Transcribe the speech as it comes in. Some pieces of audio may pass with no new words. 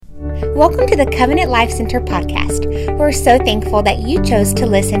Welcome to the Covenant Life Center podcast. We're so thankful that you chose to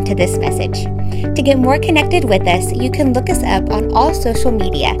listen to this message. To get more connected with us, you can look us up on all social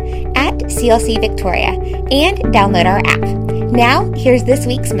media at CLC Victoria and download our app. Now, here's this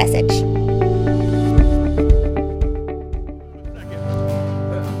week's message.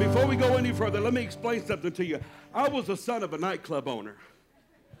 Before we go any further, let me explain something to you. I was the son of a nightclub owner.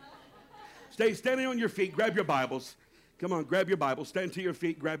 Stay standing on your feet, grab your Bibles. Come on, grab your Bibles. Stand to your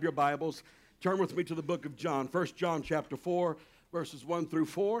feet, grab your Bibles. Turn with me to the book of John. 1 John chapter 4, verses 1 through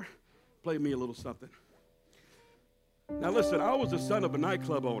 4. Play me a little something. Now listen, I was the son of a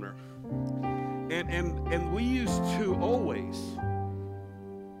nightclub owner. And we used to always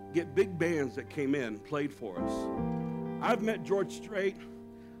get big bands that came in, played for us. I've met George Strait.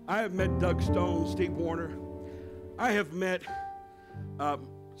 I have met Doug Stone, Steve Warner. I have met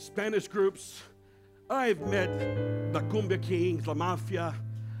Spanish groups. I've met the Cumbia Kings, La Mafia.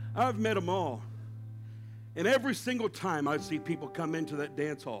 I've met them all. And every single time I see people come into that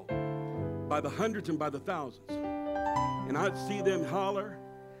dance hall, by the hundreds and by the thousands, and I'd see them holler,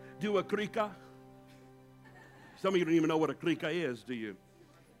 do a crica. Some of you don't even know what a crica is, do you?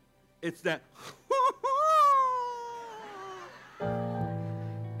 It's that.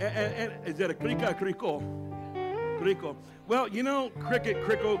 and is that a crica, crico? Crico. Well, you know, cricket,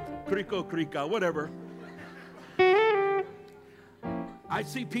 crico, crico, crica, whatever. I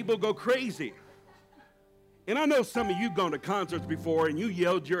see people go crazy. And I know some of you gone to concerts before and you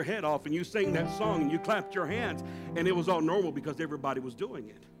yelled your head off and you sang that song and you clapped your hands and it was all normal because everybody was doing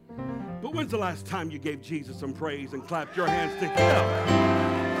it. But when's the last time you gave Jesus some praise and clapped your hands to him?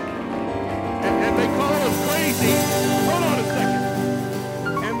 And they call us crazy. Hold on a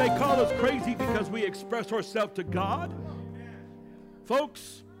second. And they call us crazy because we express ourselves to God.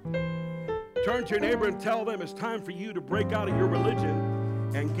 Folks, turn to your neighbor and tell them it's time for you to break out of your religion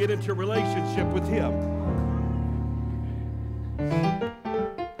and get into a relationship with him.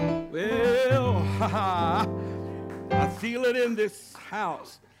 Well, I feel it in this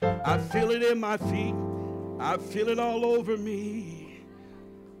house. I feel it in my feet. I feel it all over me.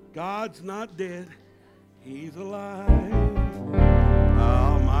 God's not dead. He's alive.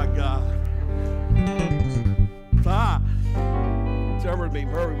 Oh, my God. Turn with me,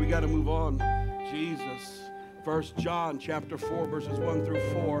 hurry, we got to move on. Jesus. 1 John chapter 4, verses 1 through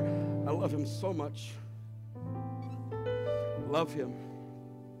 4. I love him so much. Love him.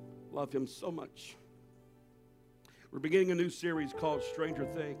 Love him so much. We're beginning a new series called Stranger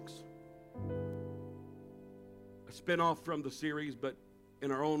Things. A spin-off from the series, but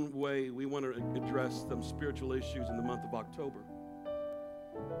in our own way, we want to address some spiritual issues in the month of October.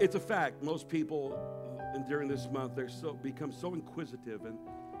 It's a fact. Most people during this month, they become so inquisitive and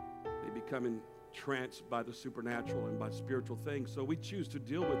they become entranced by the supernatural and by spiritual things. So we choose to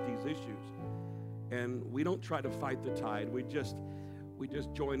deal with these issues. And we don't try to fight the tide. We just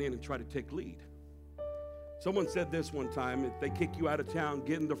join in and try to take lead. Someone said this one time: if they kick you out of town,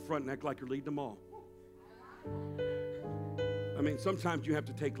 get in the front and act like you're leading them all. I mean, sometimes you have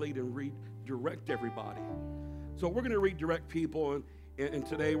to take lead and redirect everybody. So we're going to redirect people, and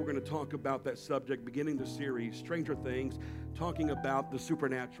today we're going to talk about that subject, beginning the series, Stranger Things, talking about the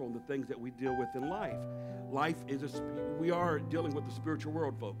supernatural and the things that we deal with in life. We are dealing with the spiritual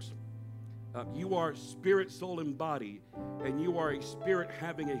world, folks. You are spirit, soul, and body, and you are a spirit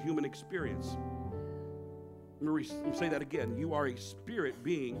having a human experience. Let me say that again. You are a spirit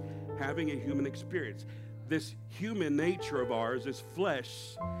being having a human experience. This human nature of ours, this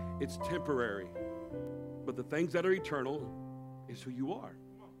flesh, it's temporary. But the things that are eternal is who you are.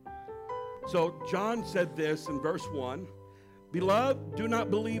 So John said this in verse 1, "Beloved, do not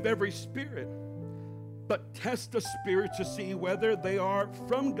believe every spirit, but test the spirits to see whether they are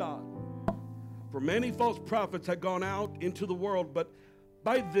from God. For many false prophets have gone out into the world, but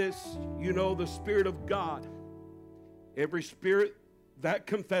by this you know the Spirit of God. Every spirit that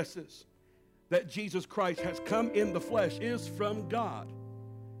confesses that Jesus Christ has come in the flesh is from God."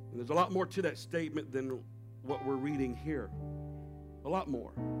 And there's a lot more to that statement than what we're reading here. A lot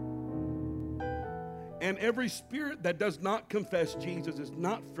more. "And every spirit that does not confess Jesus is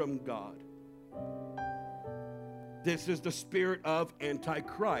not from God. This is the spirit of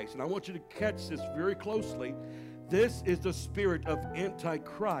Antichrist." And I want you to catch this very closely. This is the spirit of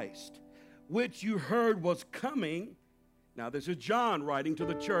Antichrist, which you heard was coming. Now, this is John writing to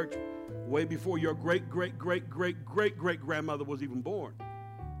the church way before your great-great-great-great-great-great-grandmother was even born.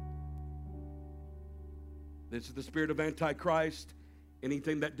 This is the spirit of Antichrist.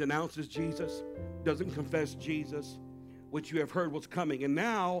 Anything that denounces Jesus, doesn't confess Jesus, which you have heard was coming. And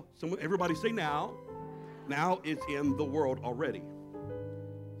now, everybody say now. Now it's in the world already.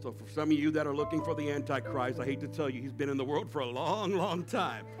 So for some of you that are looking for the Antichrist, I hate to tell you, he's been in the world for a long, long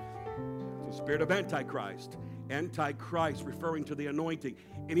time. It's the spirit of Antichrist. Antichrist referring to the anointing.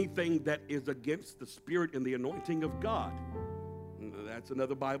 Anything that is against the spirit and the anointing of God. That's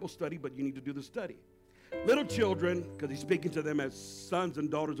another Bible study, but you need to do the study. Little children, because he's speaking to them as sons and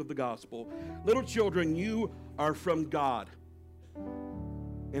daughters of the gospel. Little children, you are from God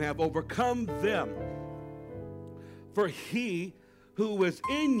and have overcome them. For he who is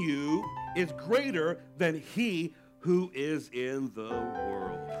in you is greater than he who is in the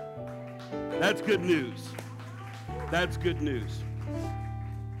world. That's good news. That's good news.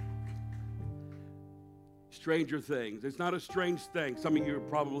 Stranger things. It's not a strange thing. Some of you are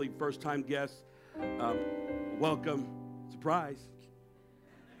probably first-time guests. Welcome. Surprise.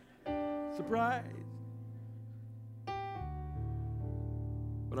 Surprise.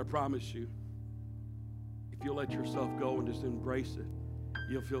 But I promise you, if you'll let yourself go and just embrace it,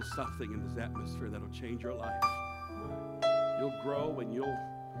 you'll feel something in this atmosphere that'll change your life. You'll grow and you'll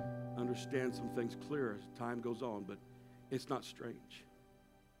understand some things clearer as time goes on, but it's not strange.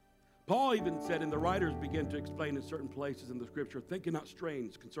 Paul even said, and the writers begin to explain in certain places in the scripture, think it not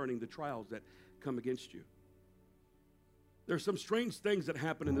strange concerning the trials that come against you. There's some strange things that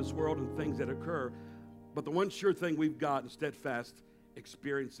happen in this world and things that occur, but the one sure thing we've got and steadfast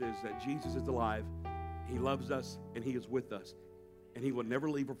experience is that Jesus is alive, he loves us, and he is with us, and he will never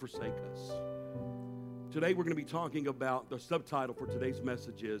leave or forsake us. Today we're going to be talking about, the subtitle for today's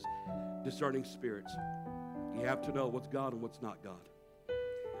message is Discerning Spirits. You have to know what's God and what's not God.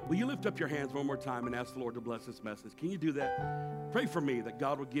 Will you lift up your hands one more time and ask the Lord to bless this message? Can you do that? Pray for me that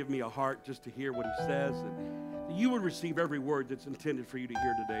God would give me a heart just to hear what he says, and that you would receive every word that's intended for you to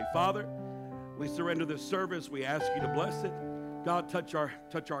hear today. Father, we surrender this service. We ask you to bless it. God, touch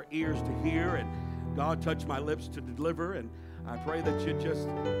our ears to hear, and God, touch my lips to deliver. And I pray that you just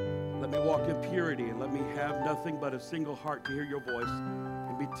let me walk in purity and let me have nothing but a single heart to hear your voice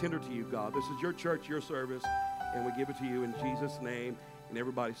and be tender to you, God. This is your church, your service, and we give it to you in Jesus' name. And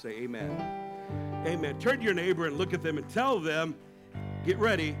everybody say amen. Amen. Turn to your neighbor and look at them and tell them, get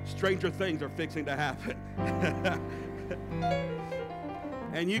ready, stranger things are fixing to happen.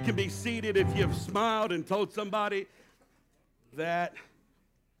 And you can be seated if you've smiled and told somebody that.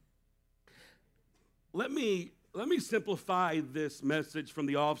 Let me simplify this message from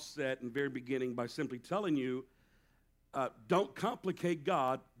the offset and very beginning by simply telling you, don't complicate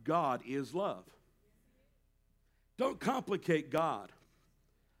God. God is love. Don't complicate God.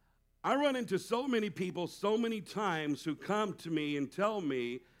 I run into so many people so many times who come to me and tell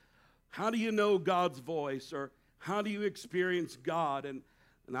me, how do you know God's voice? Or how do you experience God? And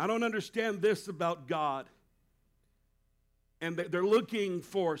I don't understand this about God. And they're looking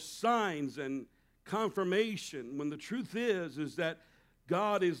for signs and confirmation when the truth is that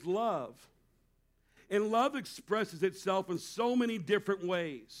God is love. And love expresses itself in so many different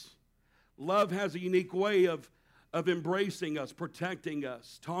ways. Love has a unique way of embracing us, protecting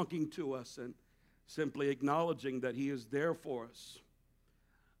us, talking to us, and simply acknowledging that he is there for us.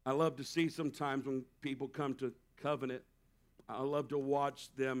 I love to see sometimes when people come to covenant, I love to watch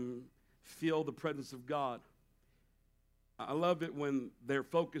them feel the presence of God. I love it when they're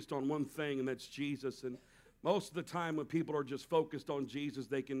focused on one thing, and that's Jesus. And most of the time when people are just focused on Jesus,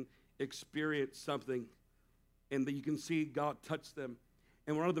 they can experience something, and that you can see God touch them.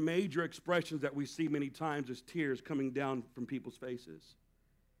 And one of the major expressions that we see many times is tears coming down from people's faces.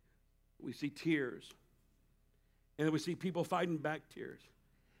 We see tears. And then we see people fighting back tears.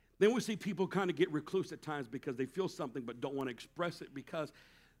 Then we see people kind of get recluse at times because they feel something but don't want to express it because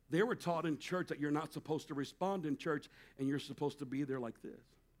they were taught in church that you're not supposed to respond in church and you're supposed to be there like this.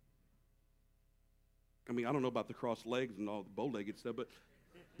 I mean, I don't know about the crossed legs and all the bow-legged stuff, but,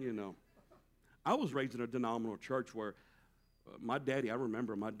 you know. I was raised in a denominational church where my dad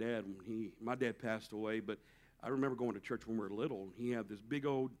passed away, but I remember going to church when we were little. He had this big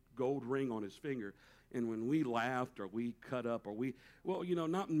old gold ring on his finger, and when we laughed or we cut up or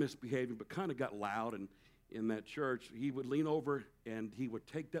not misbehaving, but kind of got loud and in that church, he would lean over and he would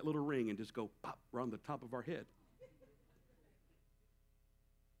take that little ring and just go pop around the top of our head.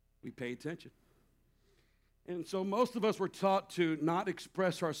 We pay attention. And so most of us were taught to not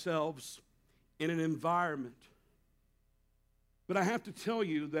express ourselves in an environment. But I have to tell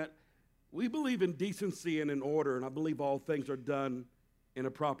you that we believe in decency and in order, and I believe all things are done in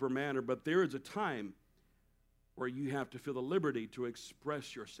a proper manner, but there is a time where you have to feel the liberty to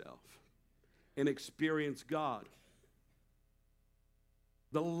express yourself and experience God,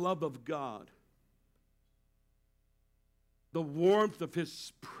 the love of God, the warmth of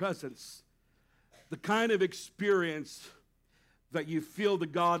his presence, the kind of experience that you feel the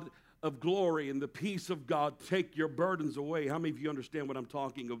God of glory and the peace of God take your burdens away. How many of you understand what I'm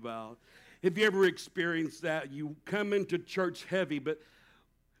talking about? Have you ever experienced that? You come into church heavy, but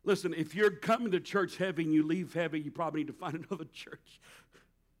listen, if you're coming to church heavy and you leave heavy, you probably need to find another church.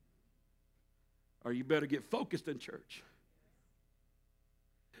 Or you better get focused in church.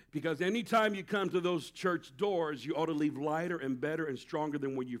 Because anytime you come to those church doors, you ought to leave lighter and better and stronger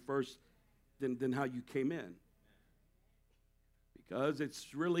than when you first, than how you came in. Because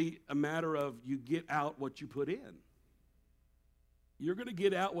it's really a matter of you get out what you put in. You're going to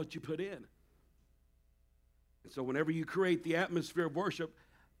get out what you put in. And so whenever you create the atmosphere of worship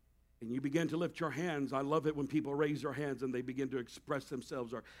and you begin to lift your hands, I love it when people raise their hands and they begin to express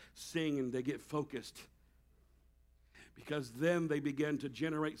themselves or sing and they get focused. Because then they begin to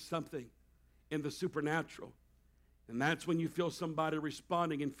generate something in the supernatural. And that's when you feel somebody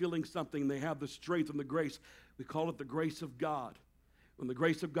responding and feeling something. They have the strength and the grace. We call it the grace of God. When the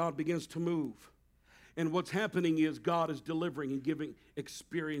grace of God begins to move. And what's happening is God is delivering and giving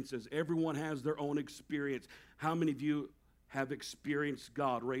experiences. Everyone has their own experience. How many of you have experienced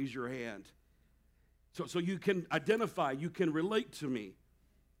God? Raise your hand. So you can identify, you can relate to me.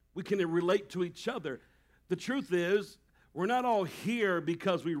 We can relate to each other. The truth is, we're not all here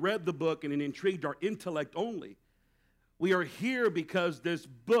because we read the book and it intrigued our intellect only. We are here because this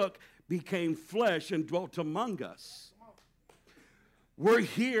book became flesh and dwelt among us. We're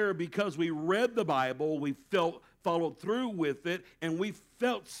here because we read the Bible, we followed through with it, and we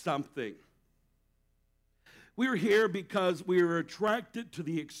felt something. We're here because we are attracted to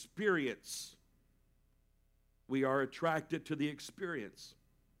the experience. We are attracted to the experience.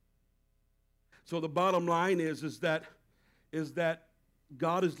 So the bottom line is that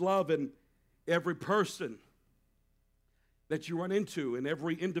God is love, and every person that you run into and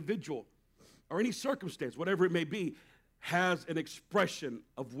every individual or any circumstance, whatever it may be, has an expression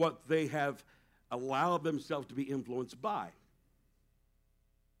of what they have allowed themselves to be influenced by.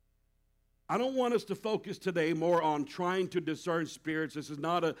 I don't want us to focus today more on trying to discern spirits. This is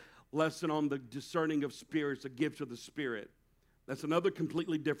not a lesson on the discerning of spirits, the gifts of the Spirit. That's another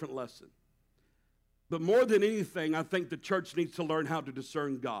completely different lesson. But more than anything, I think the church needs to learn how to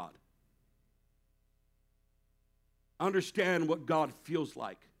discern God. Understand what God feels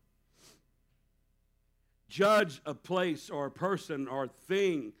like. Judge a place or a person or a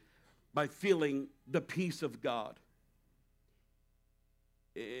thing by feeling the peace of God.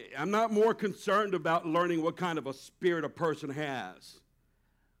 I'm not more concerned about learning what kind of a spirit a person has.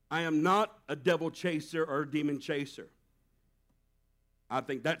 I am not a devil chaser or a demon chaser. I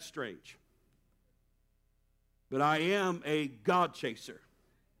think that's strange. But I am a God chaser.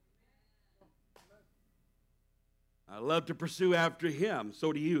 I love to pursue after Him.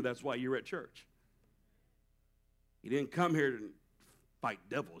 So do you. That's why you're at church. You didn't come here to fight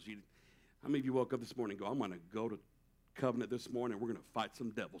devils. How many of you woke up this morning and go, I'm going to go to Covenant this morning. We're going to fight some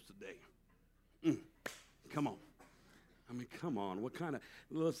devils today. Come on. I mean, come on. What kind of,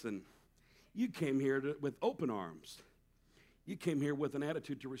 listen, you came here with open arms. You came here with an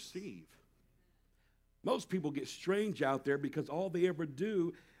attitude to receive. Most people get strange out there because all they ever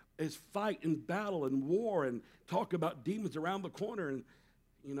do is fight and battle and war and talk about demons around the corner and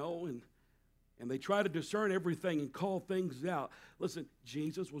they try to discern everything and call things out. Listen,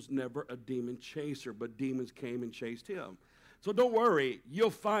 Jesus was never a demon chaser, but demons came and chased him. So don't worry, you'll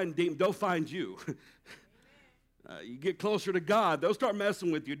find demons. They'll find you. You get closer to God, they'll start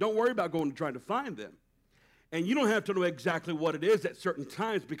messing with you. Don't worry about going and trying to find them. And you don't have to know exactly what it is at certain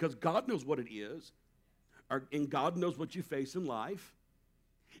times because God knows what it is. And God knows what you face in life.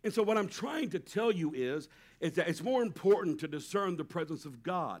 And so what I'm trying to tell you is that it's more important to discern the presence of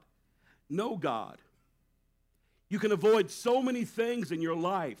God. Know God. You can avoid so many things in your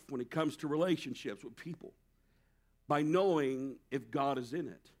life when it comes to relationships with people by knowing if God is in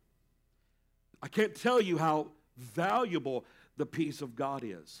it. I can't tell you how valuable the peace of God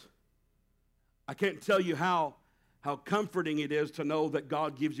is. I can't tell you how comforting it is to know that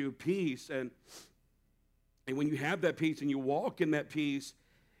God gives you peace. And when you have that peace and you walk in that peace,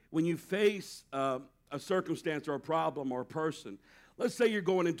 when you face a circumstance or a problem or a person, let's say you're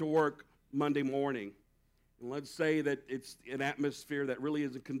going into work Monday morning, and let's say that it's an atmosphere that really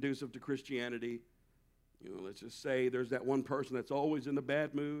isn't conducive to Christianity. Let's just say there's that one person that's always in a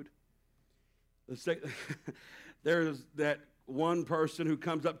bad mood. Let's say there's that one person who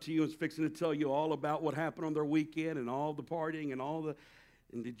comes up to you and is fixing to tell you all about what happened on their weekend and all the partying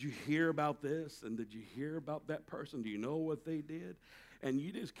and did you hear about this? And did you hear about that person? Do you know what they did? And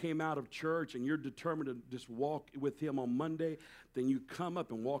you just came out of church and you're determined to just walk with him on Monday, then you come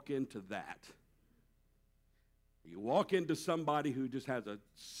up and walk into that. You walk into somebody who just has a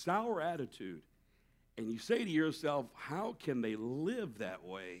sour attitude, and you say to yourself, how can they live that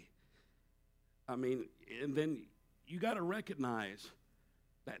way? I mean, and then you got to recognize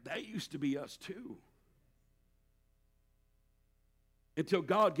that used to be us too. Until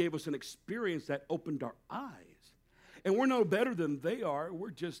God gave us an experience that opened our eyes. And we're no better than they are.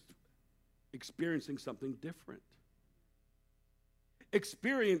 We're just experiencing something different.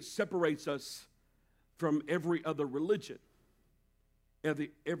 Experience separates us from every other religion,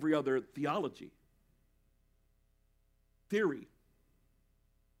 every other theology, theory,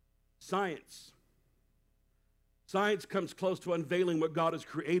 science. Science comes close to unveiling what God has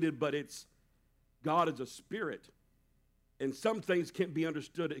created, but God is a spirit. And some things can't be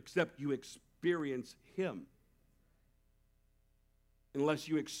understood except you experience Him. Unless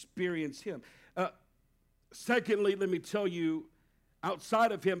you experience Him. Secondly, let me tell you,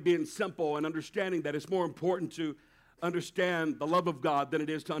 outside of Him being simple and understanding that it's more important to understand the love of God than it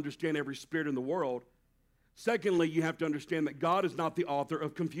is to understand every spirit in the world. Secondly, you have to understand that God is not the author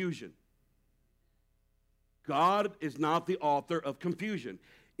of confusion. God is not the author of confusion.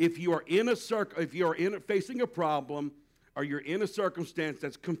 If you are facing a problem, or you're in a circumstance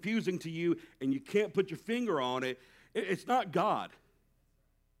that's confusing to you and you can't put your finger on it, it's not God.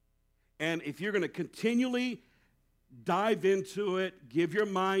 And if you're going to continually dive into it, give your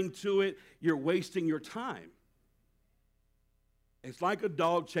mind to it, you're wasting your time. It's like a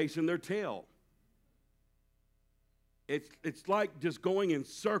dog chasing their tail. It's like just going in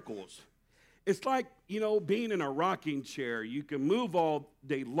circles. It's like, being in a rocking chair. You can move all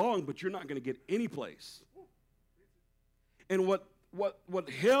day long, but you're not going to get any place. And what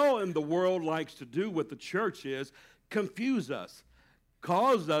hell in the world likes to do with the church is confuse us,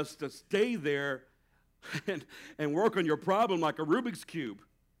 cause us to stay there and work on your problem like a Rubik's Cube.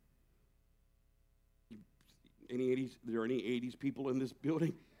 There are any 80s people in this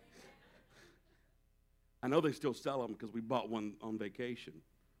building? I know they still sell them because we bought one on vacation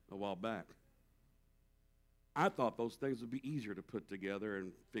a while back. I thought those things would be easier to put together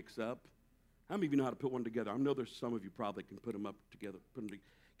and fix up. How many of you know how to put one together? I know there's some of you probably can put them up together. Can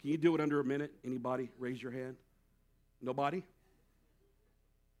you do it under a minute? Anybody? Raise your hand. Nobody?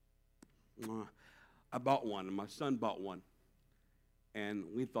 I bought one, and my son bought one. And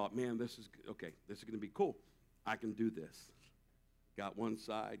we thought, man, this is going to be cool. I can do this. Got one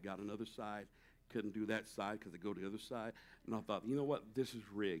side, got another side. Couldn't do that side because they go to the other side. And I thought, you know what? This is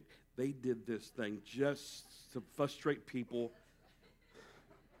rigged. They did this thing just to frustrate people.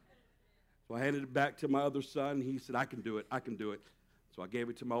 So I handed it back to my other son. He said, I can do it. So I gave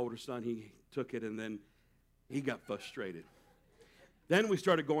it to my older son. He took it, and then he got frustrated. Then we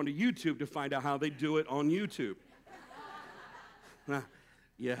started going to YouTube to find out how they do it on YouTube.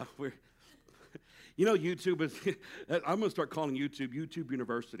 YouTube is, I'm going to start calling YouTube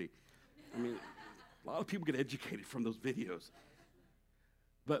University. I mean, a lot of people get educated from those videos.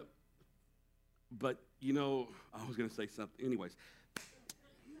 But I was going to say something. Anyways.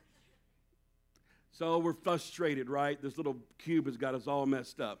 So we're frustrated, right? This little cube has got us all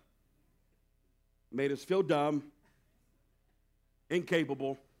messed up. Made us feel dumb,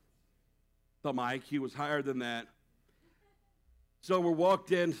 incapable. Thought my IQ was higher than that. So we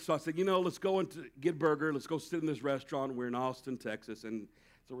walked in. So I said, let's go and get a burger. Let's go sit in this restaurant. We're in Austin, Texas. And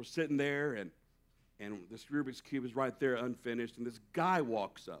so we're sitting there, and this Rubik's Cube is right there unfinished. And this guy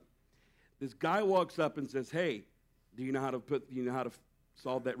walks up. This guy walks up and says, hey, do you know how to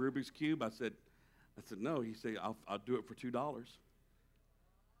solve that Rubik's Cube? I said, no. He said, I'll do it for $2.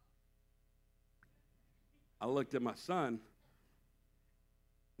 I looked at my son,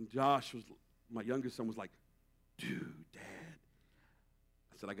 and Josh, my youngest son, was like, dude, Dad.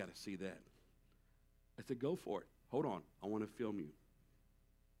 I said, I got to see that. I said, go for it. Hold on. I want to film you.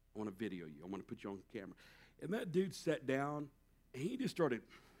 I want to video you. I want to put you on camera. And that dude sat down, and he just started.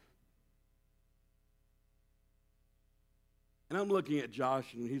 And I'm looking at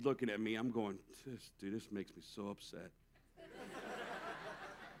Josh, and he's looking at me. I'm going, this makes me so upset.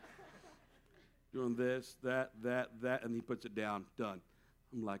 Doing this, that, and he puts it down. Done.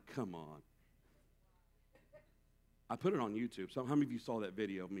 I'm like, come on. I put it on YouTube. So how many of you saw that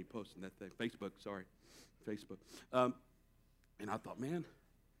video of me posting that thing? Facebook. And I thought, man.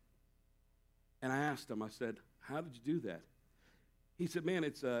 And I asked him, I said, how did you do that? He said, man,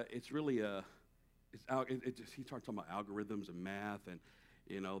 it's really he started talking about algorithms and math, and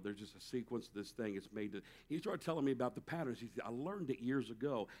there's just a sequence of this thing. It's made to. He started telling me about the patterns. He said, I learned it years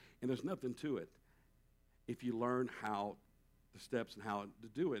ago, and there's nothing to it. If you learn how the steps and how to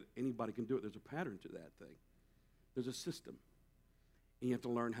do it, anybody can do it. There's a pattern to that thing. There's a system, and you have to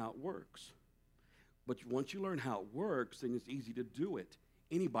learn how it works. But once you learn how it works, then it's easy to do it.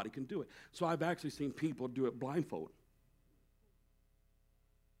 Anybody can do it. So I've actually seen people do it blindfold.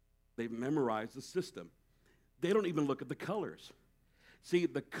 They've memorized the system. They don't even look at the colors. See,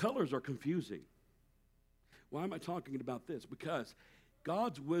 the colors are confusing. Why am I talking about this? Because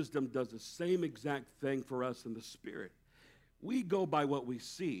God's wisdom does the same exact thing for us in the Spirit. We go by what we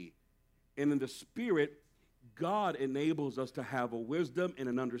see. And in the Spirit, God enables us to have a wisdom and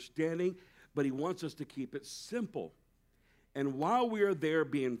an understanding, but He wants us to keep it simple. And while we are there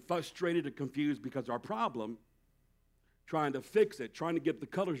being frustrated and confused because our problem, trying to fix it, trying to get the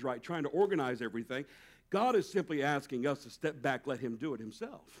colors right, trying to organize everything, God is simply asking us to step back, let Him do it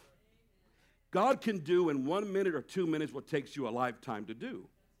Himself. God can do in 1 minute or 2 minutes what takes you a lifetime to do.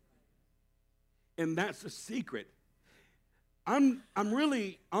 And that's the secret. I'm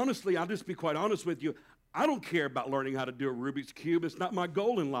really, honestly, I'll just be quite honest with you, I don't care about learning how to do a Rubik's Cube. It's not my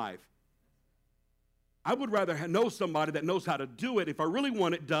goal in life. I would rather know somebody that knows how to do it. If I really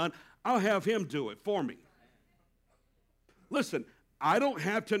want it done, I'll have him do it for me. Listen, I don't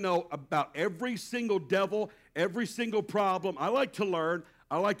have to know about every single devil, every single problem. I like to learn.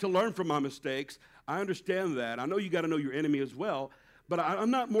 I like to learn from my mistakes. I understand that. I know you got to know your enemy as well. But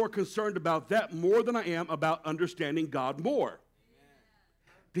I'm not more concerned about that more than I am about understanding God more.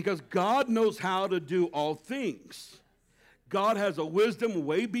 Because God knows how to do all things. God has a wisdom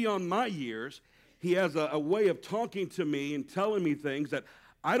way beyond my years. He has a way of talking to me and telling me things that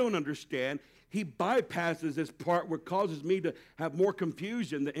I don't understand. He bypasses this part where it causes me to have more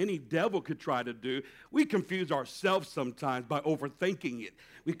confusion than any devil could try to do. We confuse ourselves sometimes by overthinking it.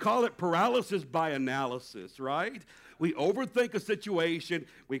 We call it paralysis by analysis, right? We overthink a situation,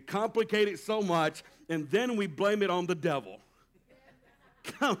 we complicate it so much, and then we blame it on the devil.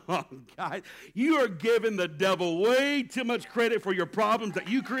 Come on, guys. You are giving the devil way too much credit for your problems that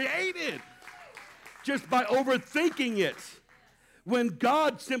you created just by overthinking it. When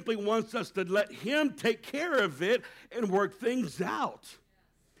God simply wants us to let Him take care of it and work things out.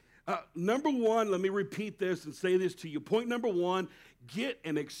 Number one, let me repeat this and say this to you. Point number one, get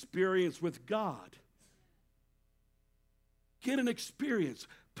an experience with God. Get an experience.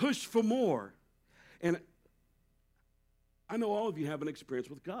 Push for more. And I know all of you have an experience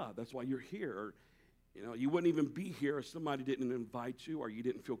with God. That's why you're here. Or, you wouldn't even be here if somebody didn't invite you or you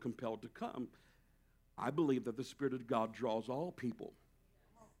didn't feel compelled to come. I believe that the Spirit of God draws all people.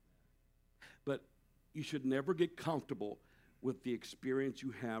 But you should never get comfortable with the experience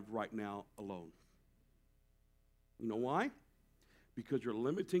you have right now alone. You know why? Because you're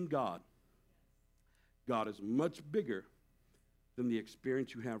limiting God. God is much bigger than the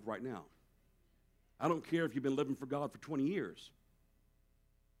experience you have right now. I don't care if you've been living for God for 20 years.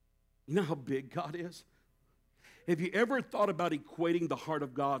 You know how big God is? Have you ever thought about equating the heart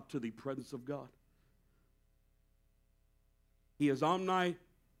of God to the presence of God? He is omnipresent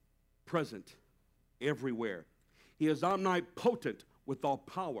everywhere. He is omnipotent with all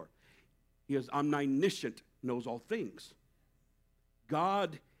power. He is omniscient, knows all things.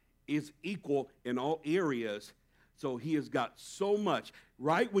 God is equal in all areas, so He has got so much.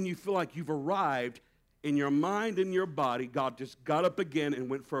 Right when you feel like you've arrived in your mind and your body, God just got up again and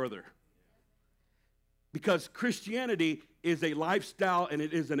went further. Because Christianity is a lifestyle and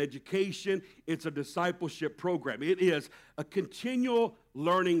it is an education. It's a discipleship program. It is a continual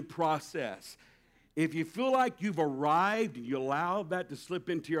learning process. If you feel like you've arrived and you allow that to slip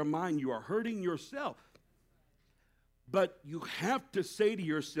into your mind, you are hurting yourself. But you have to say to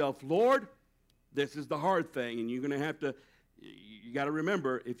yourself, Lord, this is the hard thing. And you're going to have to, you got to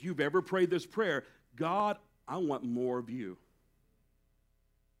remember, if you've ever prayed this prayer, God, I want more of you.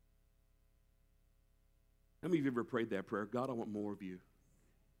 How many of you ever prayed that prayer? God, I want more of you.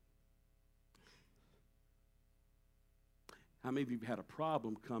 How many of you have had a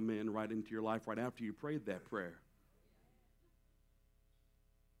problem come in right into your life right after you prayed that prayer?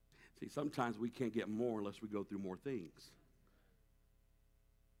 See, sometimes we can't get more unless we go through more things.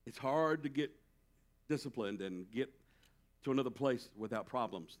 It's hard to get disciplined and get to another place without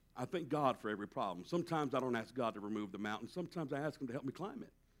problems. I thank God for every problem. Sometimes I don't ask God to remove the mountain. Sometimes I ask Him to help me climb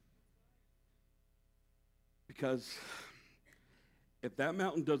it. Because if that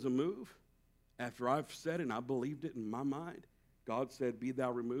mountain doesn't move, after I've said it and I believed it in my mind, God said, be thou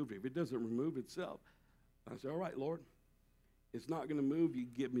removed. If it doesn't remove itself, I say, all right, Lord, it's not going to move. You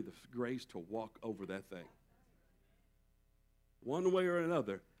give me the grace to walk over that thing. One way or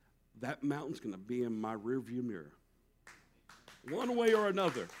another, that mountain's going to be in my rearview mirror. One way or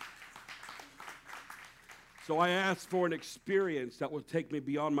another. So I asked for an experience that would take me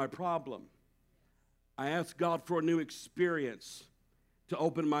beyond my problem. I asked God for a new experience to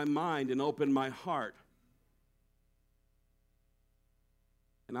open my mind and open my heart.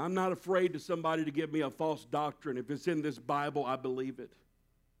 And I'm not afraid to somebody to give me a false doctrine. If it's in this Bible, I believe it.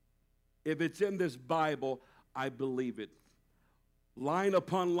 If it's in this Bible, I believe it. Line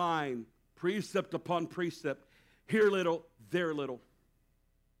upon line, precept upon precept, here little, there little.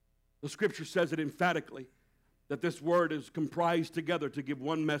 The scripture says it emphatically, that this word is comprised together to give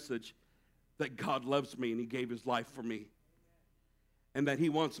one message, that God loves me and he gave his life for me. And that he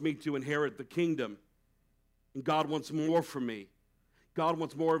wants me to inherit the kingdom. And God wants more for me. God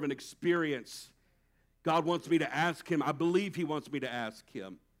wants more of an experience. God wants me to ask him. I believe he wants me to ask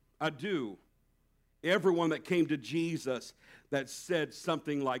him. I do. Everyone that came to Jesus that said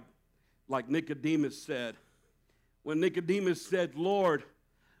something like Nicodemus said. When Nicodemus said, Lord,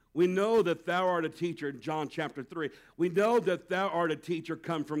 we know that thou art a teacher, in John chapter 3. We know that thou art a teacher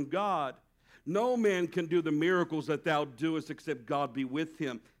come from God. No man can do the miracles that thou doest except God be with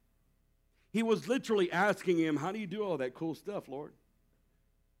him. He was literally asking him, how do you do all that cool stuff, Lord?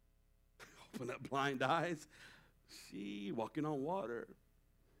 Open up blind eyes. See, walking on water.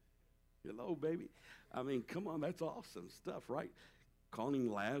 Hello, baby. I mean, come on, that's awesome stuff, right?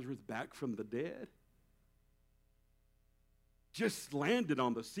 Calling Lazarus back from the dead. Just landed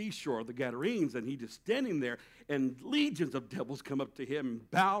on the seashore of the Gadarenes, and he just standing there, and legions of devils come up to him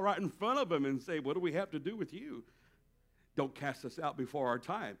and bow right in front of him and say, what do we have to do with you? Don't cast us out before our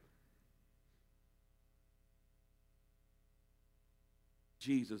time.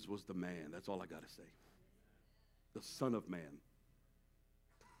 Jesus was the man. That's all I got to say. The Son of Man.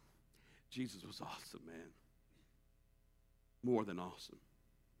 Jesus was awesome, man. More than awesome.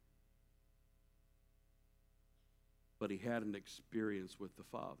 But he had an experience with the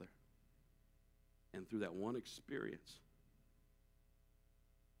Father. And through that one experience,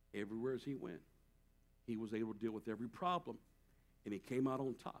 everywhere as he went, he was able to deal with every problem. And he came out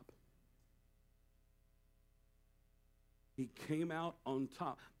on top. He came out on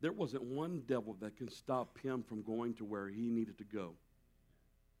top. There wasn't one devil that can stop him from going to where he needed to go.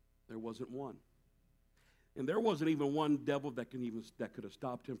 There wasn't one. And there wasn't even one devil that could have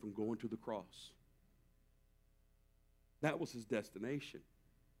stopped him from going to the cross. That was his destination.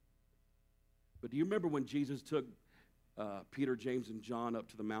 But do you remember when Jesus took Peter, James, and John up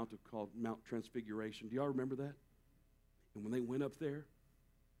to the mountain called Mount Transfiguration? Do y'all remember that? And when they went up there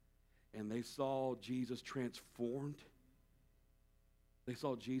and they saw Jesus transformed, they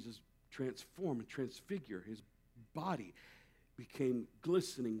saw Jesus transform and transfigure. His body became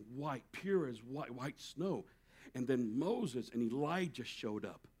glistening white, pure as white snow. And then Moses and Elijah showed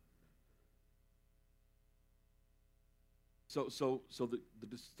up. So the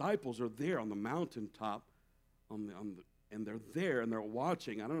disciples are there on the mountaintop, and they're there and they're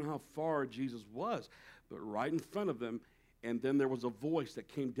watching. I don't know how far Jesus was, but right in front of them. And then there was a voice that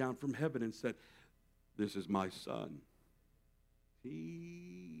came down from heaven and said, "This is my son."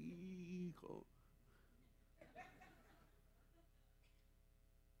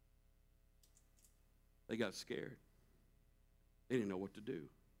 They got scared. They didn't know what to do.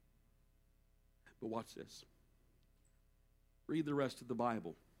 But watch this. Read the rest of the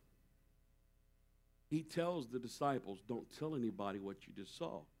Bible. He tells the disciples, don't tell anybody what you just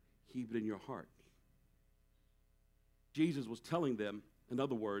saw. Keep it in your heart. Jesus was telling them, in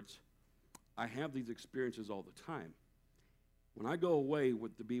other words, I have these experiences all the time. When I go away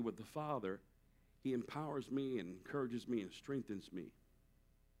to be with the Father, he empowers me and encourages me and strengthens me.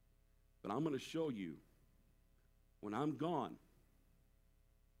 But I'm going to show you, when I'm gone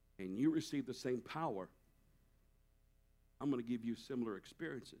and you receive the same power, I'm going to give you similar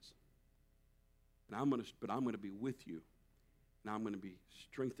experiences. But I'm going to be with you. And I'm going to be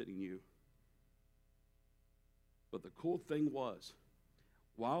strengthening you. But the cool thing was,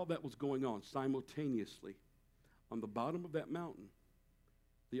 while that was going on simultaneously, on the bottom of that mountain,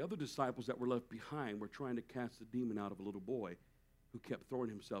 the other disciples that were left behind were trying to cast the demon out of a little boy who kept throwing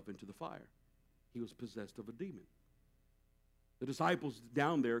himself into the fire. He was possessed of a demon. The disciples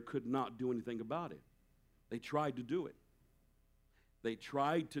down there could not do anything about it. They tried to do it. They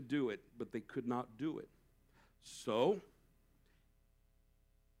tried to do it, but they could not do it. So,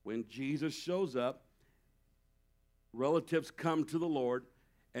 when Jesus shows up, relatives come to the Lord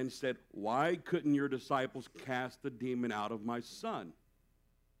and said, why couldn't your disciples cast the demon out of my son?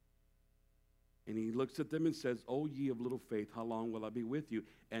 And he looks at them and says, O ye of little faith, how long will I be with you?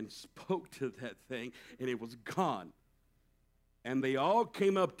 And spoke to that thing, and it was gone. And they all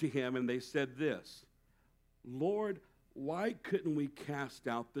came up to him, and they said this, Lord, why couldn't we cast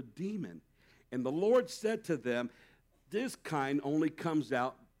out the demon? And the Lord said to them, this kind only comes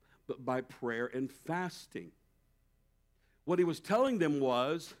out but by prayer and fasting. What he was telling them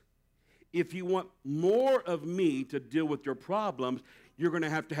was, if you want more of me to deal with your problems, you're going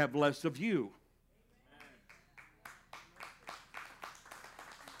to have less of you.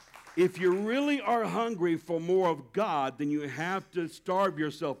 If you really are hungry for more of God, then you have to starve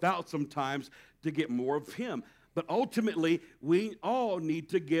yourself out sometimes to get more of him. But ultimately, we all need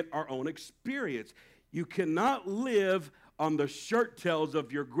to get our own experience. You cannot live on the shirt tails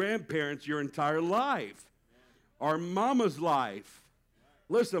of your grandparents your entire life or mama's life.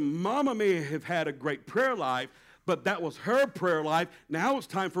 Listen, mama may have had a great prayer life, but that was her prayer life. Now it's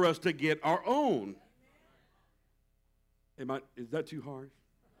time for us to get our own. Is that too harsh?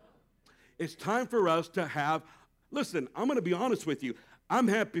 It's time for us to have, listen, I'm going to be honest with you. I'm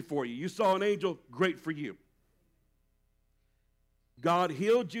happy for you. You saw an angel, great for you. God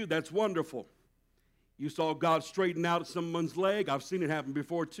healed you, that's wonderful. You saw God straighten out someone's leg. I've seen it happen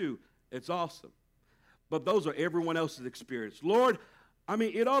before too. It's awesome. But those are everyone else's experience. Lord, I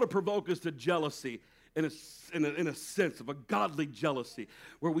mean, it ought to provoke us to jealousy in a sense of a godly jealousy,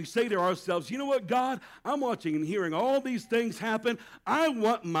 where we say to ourselves, you know what, God, I'm watching and hearing all these things happen. I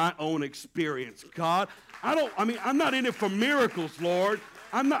want my own experience, God. I'm not in it for miracles, Lord.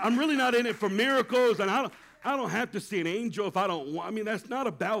 I'm really not in it for miracles, and I don't have to see an angel if I don't want. I mean, that's not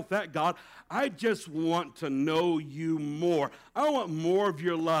about that, God. I just want to know you more. I want more of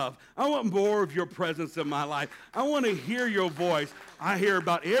your love. I want more of your presence in my life. I want to hear your voice. I hear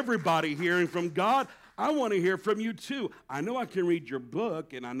about everybody hearing from God. I want to hear from you too. I know I can read your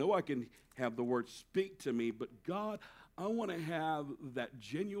book, and I know I can have the word speak to me, but God, I want to have that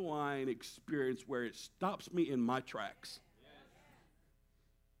genuine experience where it stops me in my tracks.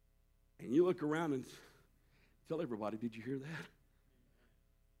 And you look around and tell everybody, did you hear that?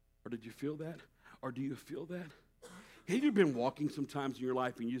 Or did you feel that? Or do you feel that? Have you been walking sometimes in your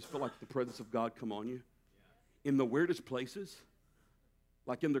life and you just feel like the presence of God come on you? In the weirdest places,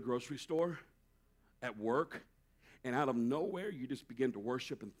 like in the grocery store, at work, and out of nowhere, you just begin to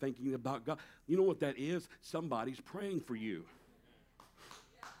worship and thinking about God. You know what that is? Somebody's praying for you.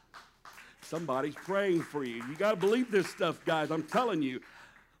 Somebody's praying for you. You got to believe this stuff, guys. I'm telling you.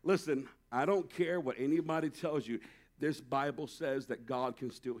 Listen, I don't care what anybody tells you. This Bible says that God can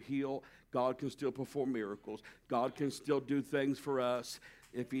still heal. God can still perform miracles. God can still do things for us.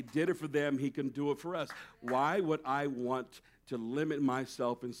 If he did it for them, he can do it for us. Why would I want to limit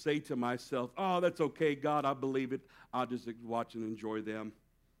myself and say to myself, oh, that's okay, God, I believe it. I'll just watch and enjoy them.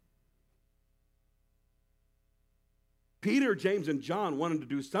 Peter, James, and John wanted to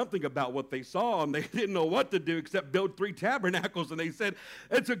do something about what they saw, and they didn't know what to do except build 3 tabernacles. And they said,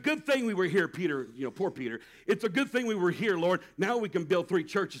 it's a good thing we were here, Peter. Poor Peter. It's a good thing we were here, Lord. Now we can build 3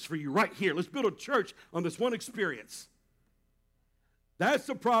 churches for you right here. Let's build a church on this one experience. That's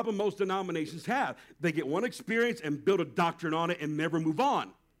the problem most denominations have. They get one experience and build a doctrine on it and never move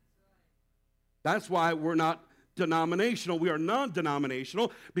on. That's why we're not denominational. We are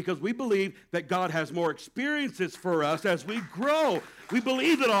non-denominational because we believe that God has more experiences for us as we grow. We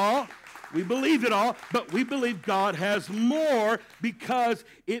believe it all. We believe it all, but we believe God has more because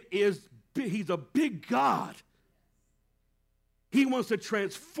he's a big God. He wants to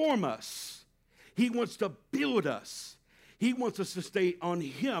transform us. He wants to build us. He wants us to stay on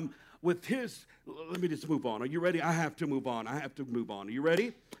him with his. Let me just move on. Are you ready? I have to move on. Are you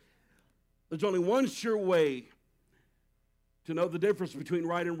ready? There's only one sure way to know the difference between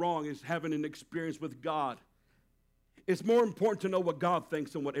right and wrong is having an experience with God. It's more important to know what God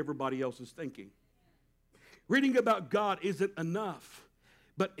thinks than what everybody else is thinking. Reading about God isn't enough,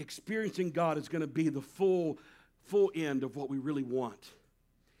 but experiencing God is going to be the full end of what we really want.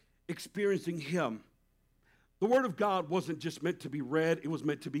 Experiencing him. The Word of God wasn't just meant to be read, it was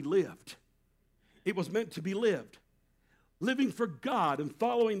meant to be lived. It was meant to be lived. Living for God and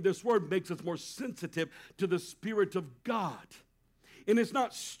following this Word makes us more sensitive to the Spirit of God. And it's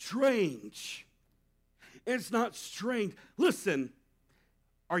not strange. It's not strange. Listen,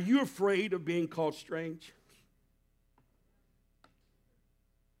 are you afraid of being called strange?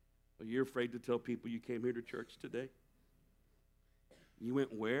 Are you afraid to tell people you came here to church today? You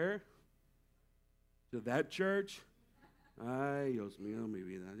went where? To that church? Ay, Dios mío, mi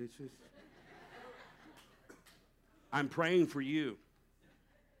vida. I'm praying for you.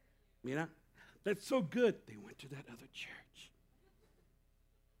 Mira, that's so good. They went to that other church.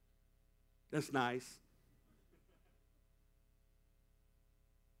 That's nice.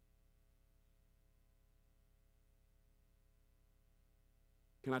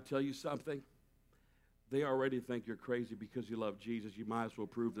 Can I tell you something? They already think you're crazy because you love Jesus. You might as well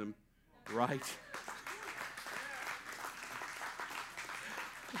prove them right.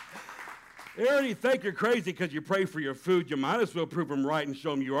 They already think you're crazy because you pray for your food. You might as well prove them right and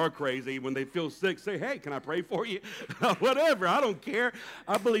show them you are crazy. When they feel sick, say, hey, can I pray for you? Whatever, I don't care.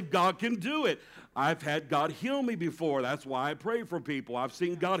 I believe God can do it. I've had God heal me before. That's why I pray for people. I've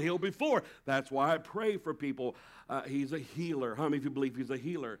seen God heal before. That's why I pray for people. He's a healer. How many of you believe he's a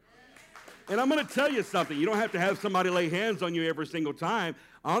healer? And I'm going to tell you something. You don't have to have somebody lay hands on you every single time.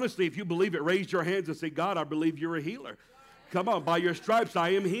 Honestly, if you believe it, raise your hands and say, God, I believe you're a healer. Come on, by your stripes I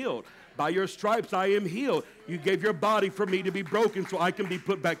am healed. By your stripes I am healed. You gave your body for me to be broken so I can be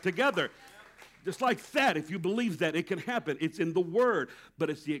put back together. Just like that, if you believe that, it can happen. It's in the Word, but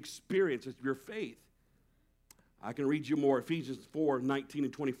it's the experience. It's your faith. I can read you more. Ephesians 4, 19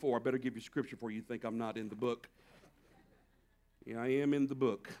 and 24. I better give you scripture before you think I'm not in the book. Yeah, I am in the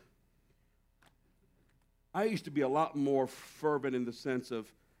book. I used to be a lot more fervent in the sense of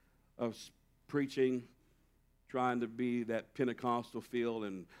preaching, trying to be that Pentecostal feel,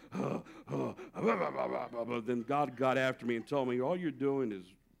 and then God got after me and told me, all you're doing is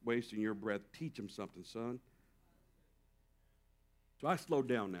wasting your breath. Teach them something, son. So I slowed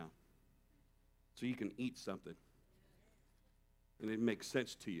down now so you can eat something and it makes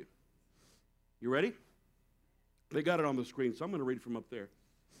sense to you. You ready? They got it on the screen, so I'm going to read it from up there.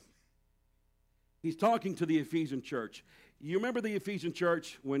 He's talking to the Ephesian church. You remember the Ephesian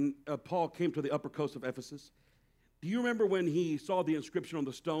church when Paul came to the upper coast of Ephesus? Do you remember when he saw the inscription on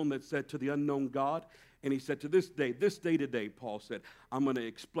the stone that said, to the unknown God? And he said, to this day today, Paul said, I'm going to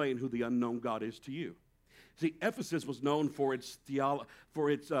explain who the unknown God is to you. See, Ephesus was known for its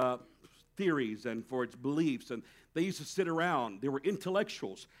theories and for its beliefs. And they used to sit around. They were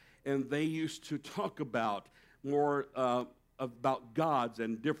intellectuals. And they used to talk about more about gods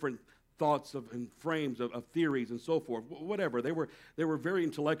and different thoughts and frames of theories and so forth, whatever. They were very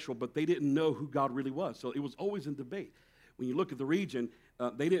intellectual, but they didn't know who God really was. So it was always in debate. When you look at the region,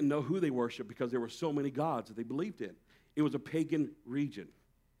 they didn't know who they worshiped because there were so many gods that they believed in. It was a pagan region.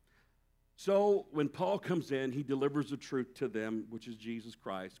 So when Paul comes in, he delivers the truth to them, which is Jesus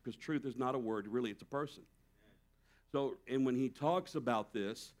Christ, because truth is not a word, really, it's a person. So, and when he talks about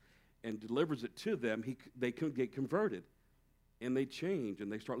this and delivers it to them, they can get converted. And they change,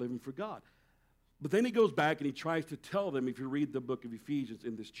 and they start living for God. But then he goes back, and he tries to tell them, if you read the book of Ephesians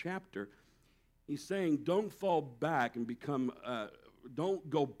in this chapter, he's saying, don't fall back and don't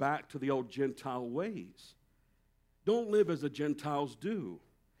go back to the old Gentile ways. Don't live as the Gentiles do.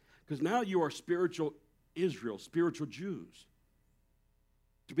 Because now you are spiritual Israel, spiritual Jews.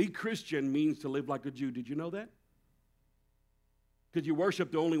 To be Christian means to live like a Jew. Did you know that? Because you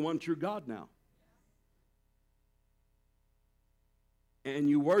worship the only one true God now. And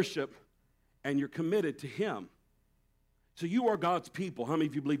you worship, and you're committed to Him. So you are God's people. How many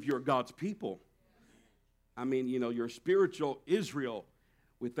of you believe you're God's people? I mean, you're spiritual Israel.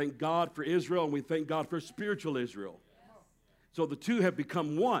 We thank God for Israel, and we thank God for spiritual Israel. So the two have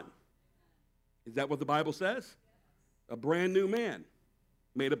become one. Is that what the Bible says? A brand new man,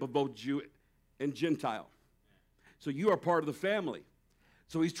 made up of both Jew and Gentile. So you are part of the family.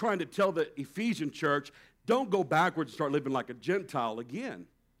 So he's trying to tell the Ephesian church, don't go backwards and start living like a Gentile again.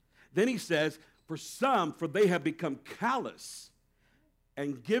 Then he says, for they have become callous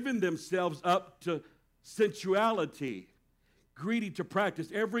and given themselves up to sensuality, greedy to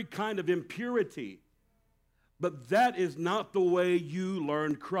practice every kind of impurity. But that is not the way you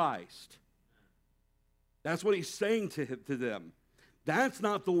learned Christ. That's what he's saying to them. That's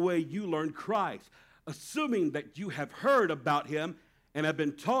not the way you learned Christ. Assuming that you have heard about him and have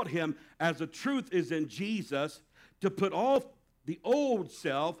been taught him as the truth is in Jesus, to put off the old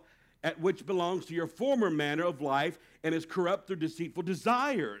self, at which belongs to your former manner of life and is corrupt through deceitful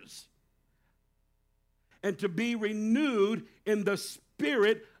desires, and to be renewed in the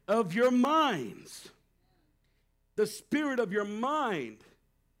spirit of your minds. The spirit of your mind.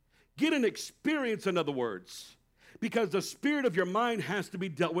 Get an experience, in other words, because the spirit of your mind has to be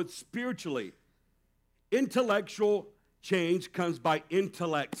dealt with spiritually. Intellectual change comes by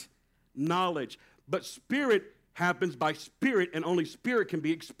intellect, knowledge. But spirit happens by spirit, and only spirit can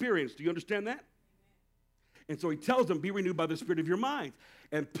be experienced. Do you understand that? And so he tells them, be renewed by the spirit of your mind,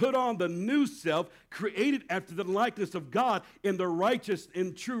 and put on the new self, created after the likeness of God in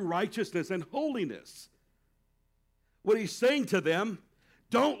true righteousness and holiness. What he's saying to them,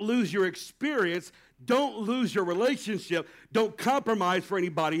 don't lose your experience. Don't lose your relationship. Don't compromise for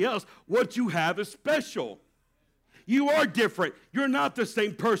anybody else. What you have is special. You are different. You're not the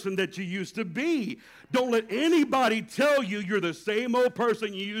same person that you used to be. Don't let anybody tell you you're the same old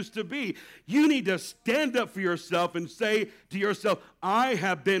person you used to be. You need to stand up for yourself and say to yourself, I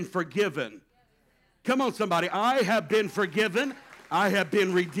have been forgiven. Come on, somebody. I have been forgiven. I have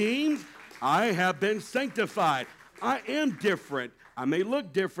been redeemed. I have been sanctified. I am different. I may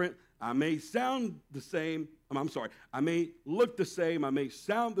look different. I may sound the same. I'm sorry. I may look the same. I may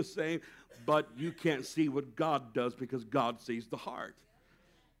sound the same, but you can't see what God does because God sees the heart.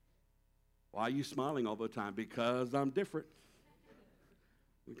 Why are you smiling all the time? Because I'm different.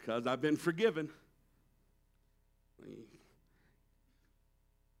 Because I've been forgiven.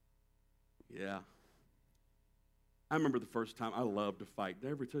 Yeah. I remember the first time I loved to fight. Did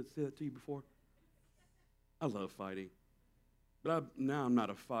I ever say that to you before? I love fighting. But now I'm not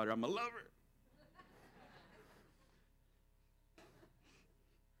a fighter. I'm a lover.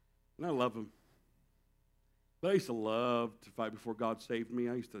 And I love him. But I used to love to fight before God saved me.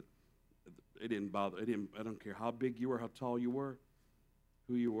 It didn't bother. I don't care how big you were, how tall you were,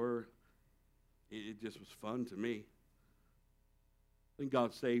 who you were. It just was fun to me. Then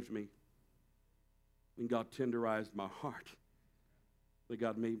God saved me. Then God tenderized my heart. Then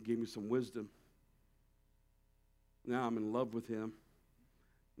God gave me some wisdom. Now I'm in love with him.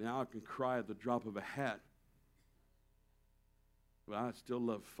 Now I can cry at the drop of a hat. But I still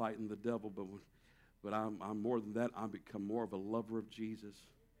love fighting the devil. But I'm more than that. I've become more of a lover of Jesus.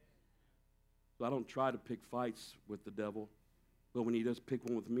 So I don't try to pick fights with the devil. But when he does pick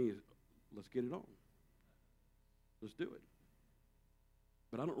one with me, let's get it on. Let's do it.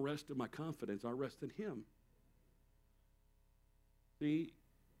 But I don't rest in my confidence. I rest in him. See,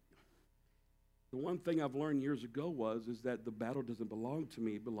 the one thing I've learned years ago is that the battle doesn't belong to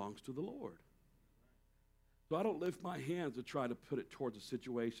me. It belongs to the Lord. So I don't lift my hands to try to put it towards a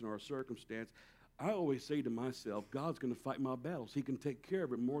situation or a circumstance. I always say to myself, God's going to fight my battles. He can take care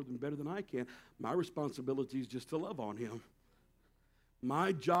of it better than I can. My responsibility is just to love on him.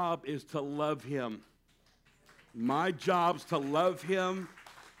 My job is to love him. My job's to love him,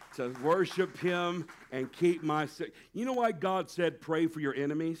 to worship him, and keep my... You know why God said pray for your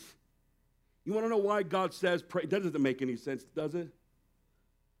enemies? You want to know why God says pray? That doesn't make any sense, does it?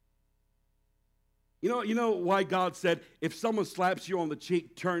 You know why God said if someone slaps you on the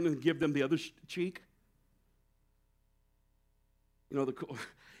cheek, turn and give them the other cheek?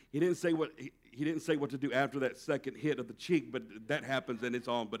 He didn't say what to do after that second hit of the cheek, but that happens and it's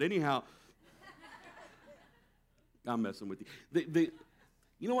on. But anyhow, I'm messing with you.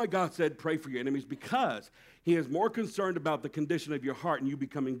 You know why God said pray for your enemies? Because he is more concerned about the condition of your heart and you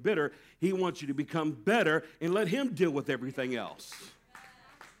becoming bitter. He wants you to become better and let him deal with everything else.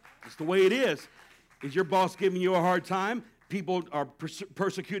 It's the way it is. Is your boss giving you a hard time? People are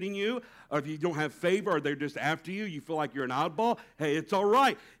persecuting you, or if you don't have favor, or they're just after you, you feel like you're an oddball, hey, it's all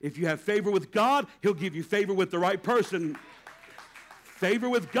right. If you have favor with God, he'll give you favor with the right person. Favor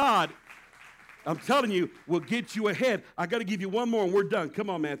with God, I'm telling you, will get you ahead. I got to give you one more and we're done. Come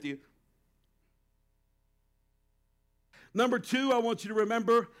on, Matthew. Number 2, I want you to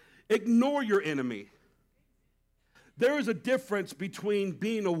remember, ignore your enemy. There is a difference between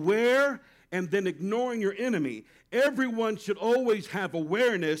being aware and then ignoring your enemy. Everyone should always have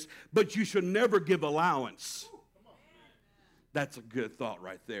awareness, but you should never give allowance. That's a good thought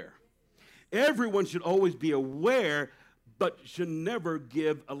right there. Everyone should always be aware, but should never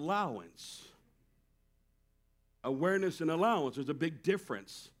give allowance. Awareness and allowance, there's a big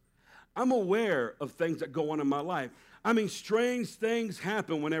difference. I'm aware of things that go on in my life. I mean, strange things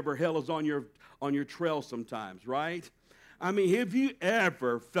happen whenever hell is on your trail sometimes, right? I mean, have you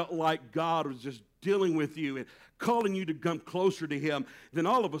ever felt like God was just dealing with you and calling you to come closer to him? Then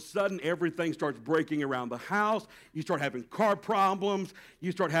all of a sudden, everything starts breaking around the house. You start having car problems.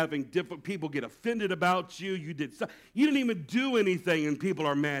 You start having different people get offended about you. You didn't even do anything and people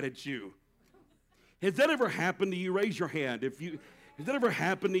are mad at you. Has that ever happened to you? Raise your hand. Has that ever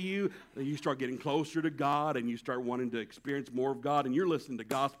happened to you? That you start getting closer to God and you start wanting to experience more of God and you're listening to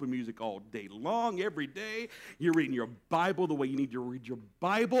gospel music all day long, every day. You're reading your Bible the way you need to read your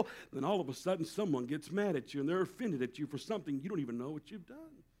Bible. Then all of a sudden someone gets mad at you and they're offended at you for something you don't even know what you've done.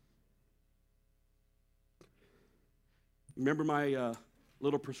 Remember my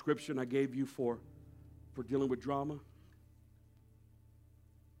little prescription I gave you for dealing with drama?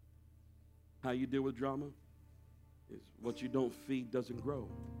 How you deal with drama is what you don't feed doesn't grow.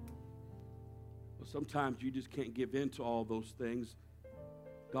 But sometimes you just can't give in to all those things.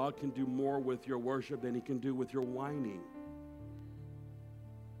 God can do more with your worship than he can do with your whining.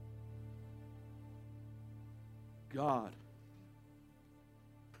 God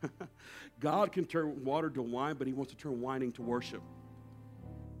can turn water to wine, but he wants to turn whining to worship.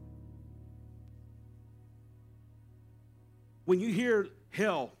 When you hear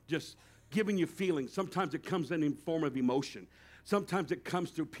hell just giving you feelings, sometimes it comes in form of emotion. Sometimes it comes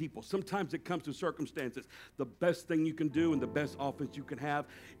through people. Sometimes it comes through circumstances. The best thing you can do and the best offense you can have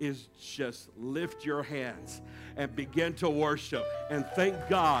is just lift your hands and begin to worship and thank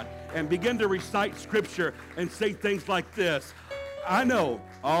God and begin to recite scripture and say things like this. I know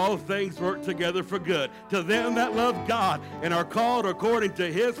all things work together for good to them that love God and are called according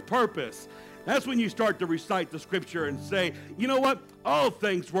to his purpose. That's when you start to recite the scripture and say, you know what? All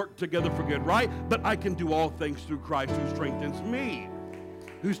things work together for good, right? But I can do all things through Christ who strengthens me.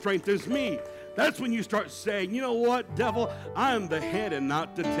 Who strengthens me. That's when you start saying, you know what, devil? I am the head and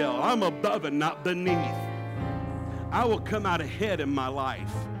not the tail. I'm above and not beneath. I will come out ahead in my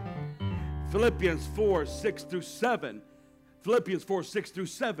life. Philippians 4, 6 through 7. Philippians 4, 6 through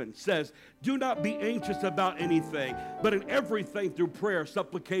 7 says, do not be anxious about anything, but in everything through prayer,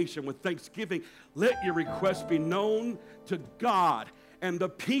 supplication, with thanksgiving, let your requests be known to God. And the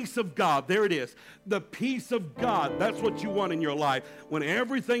peace of God, there it is, the peace of God, that's what you want in your life. When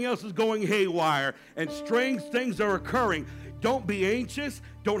everything else is going haywire and strange things are occurring, don't be anxious,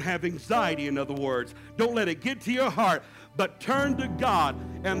 don't have anxiety, in other words. Don't let it get to your heart, but turn to God,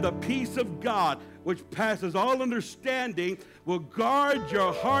 and the peace of God, which passes all understanding, will guard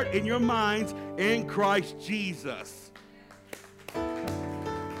your heart and your minds in Christ Jesus.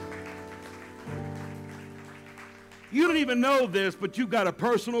 You don't even know this, but you've got a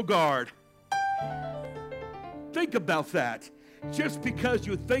personal guard. Think about that. Just because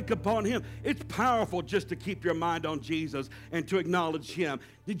you think upon him, it's powerful just to keep your mind on Jesus and to acknowledge him.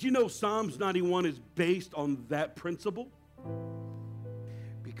 Did you know Psalms 91 is based on that principle?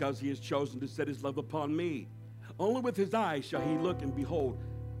 Because he has chosen to set his love upon me. Only with his eyes shall he look and behold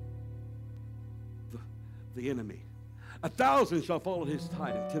the enemy. 1,000 shall fall at his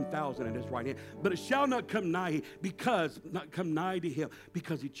side and 10,000 at his right hand. But it shall not come nigh to him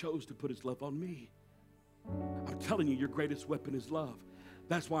because he chose to put his love on me. I'm telling you, your greatest weapon is love.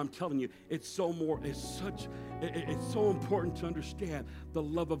 That's why I'm telling you, it's so important to understand the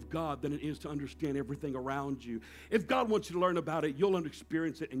love of God than it is to understand everything around you. If God wants you to learn about it, you'll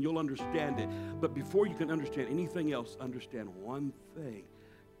experience it and you'll understand it. But before you can understand anything else, understand one thing.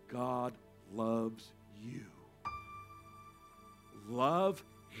 God loves you. Love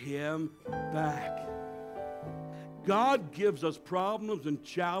him back. God gives us problems and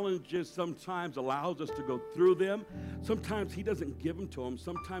challenges, sometimes allows us to go through them. Sometimes he doesn't give them to them.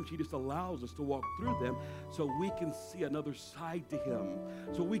 Sometimes he just allows us to walk through them so we can see another side to him,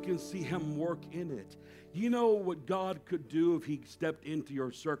 so we can see him work in it. Do you know what God could do if he stepped into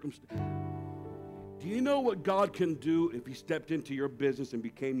your circumstance? Do you know what God can do if he stepped into your business and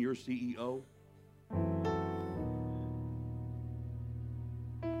became your CEO?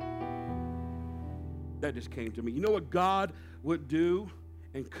 That just came to me. You know what God would do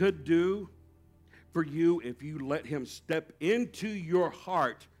and could do for you if you let him step into your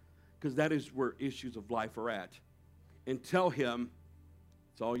heart, because that is where issues of life are at, and tell him,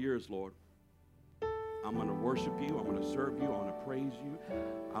 it's all yours, Lord. I'm going to worship you. I'm going to serve you. I'm going to praise you.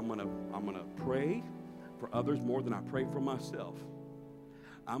 I'm going to pray for others more than I pray for myself.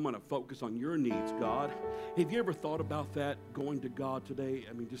 I'm going to focus on your needs, God. Have you ever thought about that, going to God today?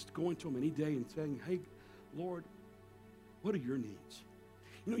 I mean, just going to him any day and saying, hey, Lord, what are your needs?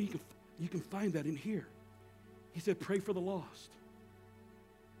 You know, you can find that in here. He said, pray for the lost.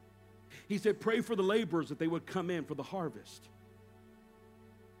 He said, pray for the laborers that they would come in for the harvest.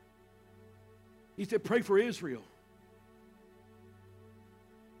 He said, pray for Israel.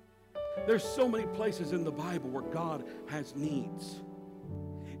 There's so many places in the Bible where God has needs.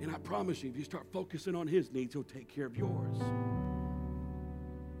 And I promise you, if you start focusing on his needs, he'll take care of yours.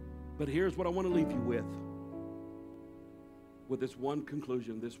 But here's what I want to leave you with this one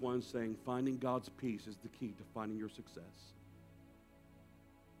conclusion, this one saying, finding God's peace is the key to finding your success.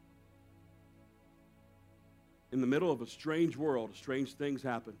 In the middle of a strange world, strange things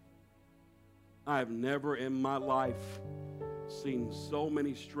happen. I have never in my life seen so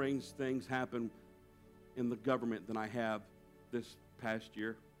many strange things happen in the government than I have this past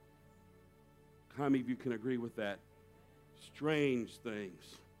year. How many of you can agree with that? Strange things.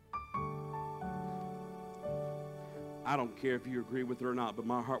 I don't care if you agree with it or not, but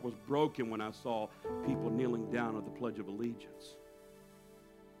my heart was broken when I saw people kneeling down at the Pledge of Allegiance.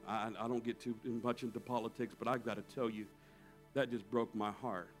 I don't get too much into politics, but I've got to tell you, that just broke my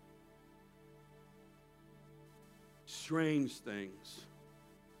heart. Strange things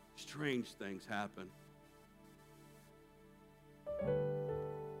happen.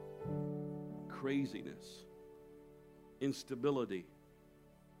 Craziness, instability,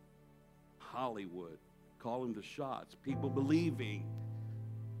 Hollywood calling the shots, people believing.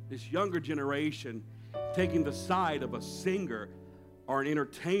 This younger generation taking the side of a singer or an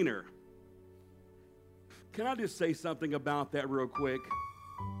entertainer. Can I just say something about that real quick?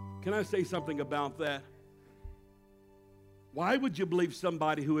 Can I say something about that? Why would you believe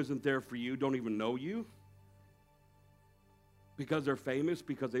somebody who isn't there for you, don't even know you? Because they're famous,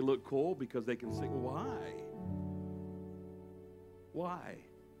 because they look cool, because they can sing. Why? Why?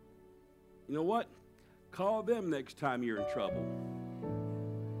 You know what? Call them next time you're in trouble.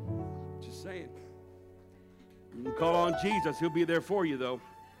 Just saying. You can call on Jesus. He'll be there for you, though.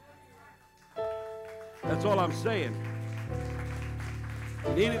 That's all I'm saying.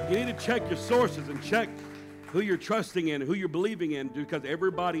 You need to check your sources and check who you're trusting in, who you're believing in, because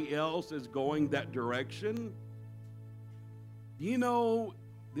everybody else is going that direction. You know,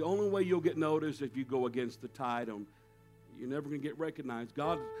 the only way you'll get noticed if you go against the tide, you're never going to get recognized.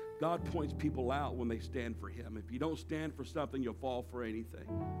 God points people out when they stand for Him. If you don't stand for something, you'll fall for anything.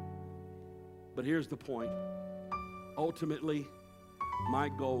 But here's the point. Ultimately, my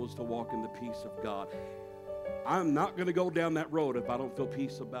goal is to walk in the peace of God. I'm not going to go down that road if I don't feel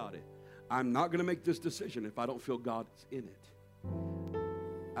peace about it. I'm not going to make this decision if I don't feel God's in it.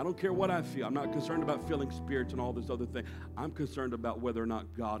 I don't care what I feel. I'm not concerned about feeling spirits and all this other thing. I'm concerned about whether or not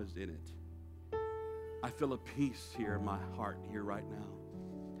God is in it. I feel a peace here in my heart here right now.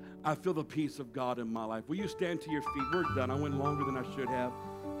 I feel the peace of God in my life. Will you stand to your feet? We're done. I went longer than I should have.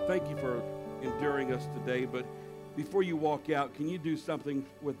 Thank you for enduring us today. But before you walk out, can you do something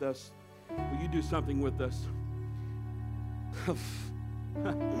with us? Will you do something with us?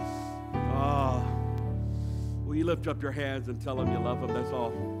 Will you lift up your hands and tell them you love them? That's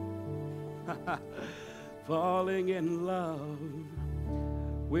all. Falling in love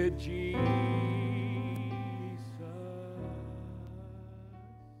with Jesus.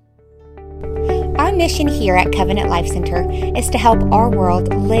 Our mission here at Covenant Life Center is to help our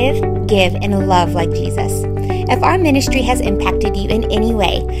world live, give, and love like Jesus. If our ministry has impacted you in any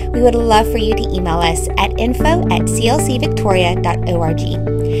way, we would love for you to email us at info@clcvictoria.org.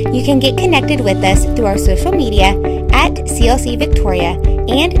 You can get connected with us through our social media at CLC Victoria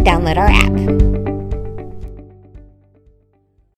and download our app.